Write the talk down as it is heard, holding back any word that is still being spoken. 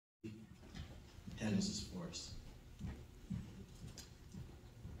handles this for us.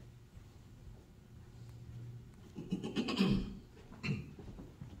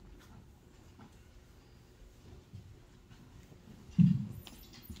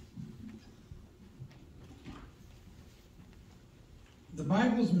 The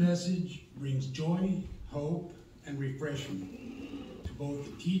Bible's message brings joy, hope, and refreshment to both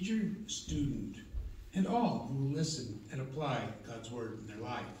the teacher, student, and all who will listen and apply God's word in their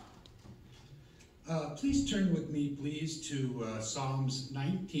life. Please turn with me, please, to Psalms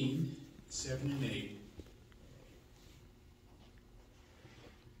 19, 7 and 8.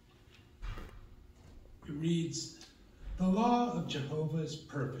 It reads, "The law of Jehovah is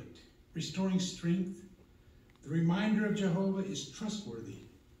perfect, restoring strength. The reminder of Jehovah is trustworthy,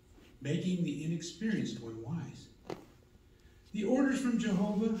 making the inexperienced one wise. The orders from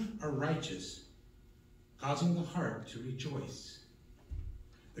Jehovah are righteous, causing the heart to rejoice.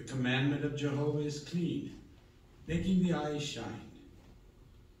 The commandment of Jehovah is clean, making the eyes shine.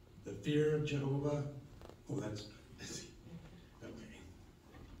 The fear of Jehovah," okay.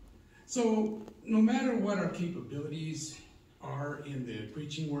 So, no matter what our capabilities are in the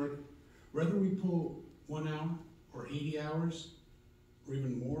preaching work, whether we pull 1 hour or 80 hours or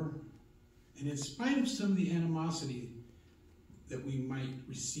even more, and in spite of some of the animosity that we might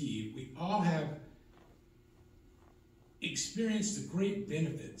receive, we all have experienced the great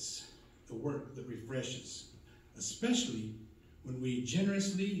benefits, the work that refreshes, especially when we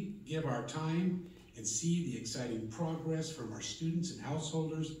generously give our time and see the exciting progress from our students and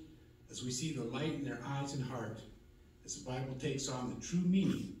householders as we see the light in their eyes and heart as the Bible takes on the true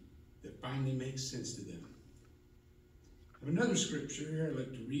meaning that finally makes sense to them. I have another scripture here I'd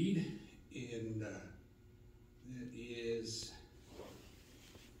like to read, and that is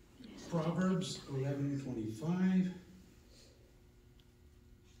Proverbs 11:25.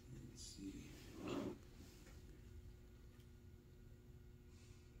 Let's see.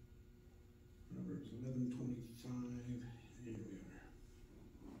 Proverbs 11:25. There we are.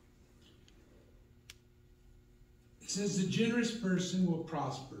 It says, "The generous person will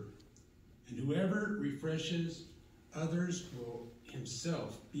prosper, and whoever refreshes others will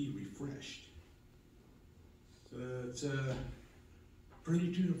himself be refreshed." So it's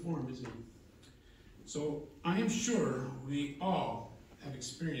pretty true to form, isn't it? So I am sure we all have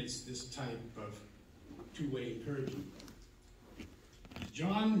experienced this type of two-way encouragement.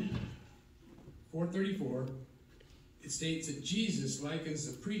 John 4:34, it states that Jesus likens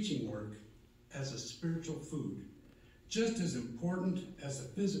the preaching work as a spiritual food, just as important as the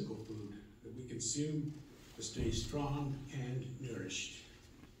physical food that we consume to stay strong and nourished.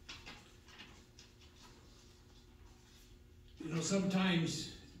 You know,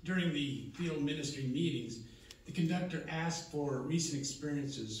 sometimes during the field ministry meetings, the conductor asks for recent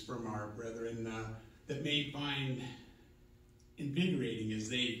experiences from our brethren that may find invigorating as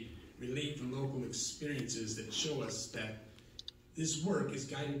they relate the local experiences that show us that this work is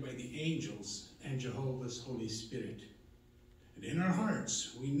guided by the angels and Jehovah's Holy Spirit. And in our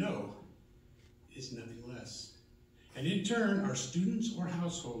hearts, we know is nothing less. And in turn, our students or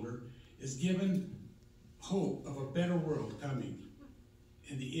householder is given hope of a better world coming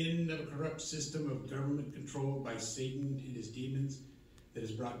and the end of a corrupt system of government controlled by Satan and his demons that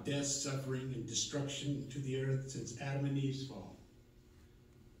has brought death, suffering, and destruction to the earth since Adam and Eve's fall.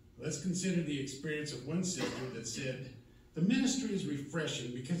 Let's consider the experience of one sister that said, "The ministry is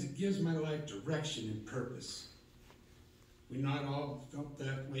refreshing because it gives my life direction and purpose." We not all felt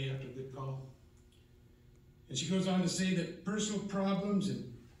that way after the call? And she goes on to say that personal problems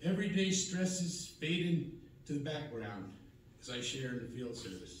and everyday stresses fade into the background as I share in the field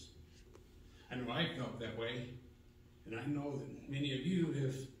service. I know I felt that way, and I know that many of you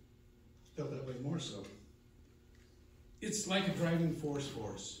have felt that way more so. It's like a driving force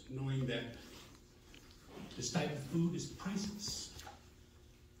for us, knowing that this type of food is priceless.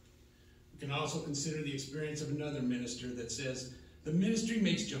 We can also consider the experience of another minister that says, "The ministry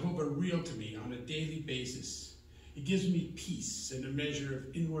makes Jehovah real to me on a daily basis. It gives me peace and a measure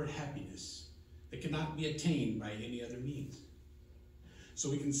of inward happiness that cannot be attained by any other means."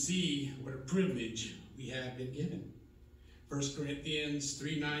 So we can see what a privilege we have been given. 1 Corinthians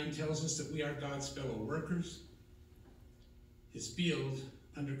 3:9 tells us that we are God's fellow workers, his field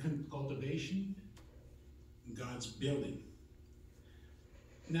under cultivation, and God's building.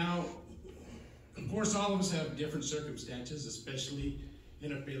 Now, of course, all of us have different circumstances, especially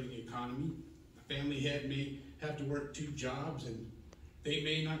in a failing economy. A family head may have to work 2 jobs, and they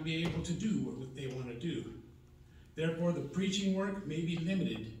may not be able to do what they want to do. Therefore, the preaching work may be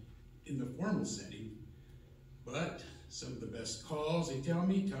limited in the formal setting, but some of the best calls, they tell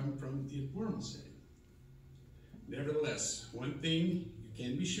me, come from the informal setting. Nevertheless, one thing you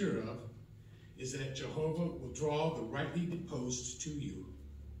can be sure of is that Jehovah will draw the rightly deposed to you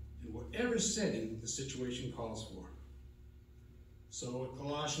in whatever setting the situation calls for. So in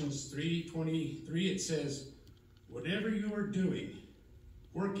Colossians 3:23 it says, whatever you are doing,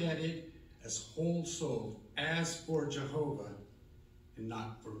 work at it as whole soul, as for Jehovah and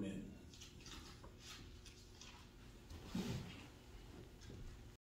not for men.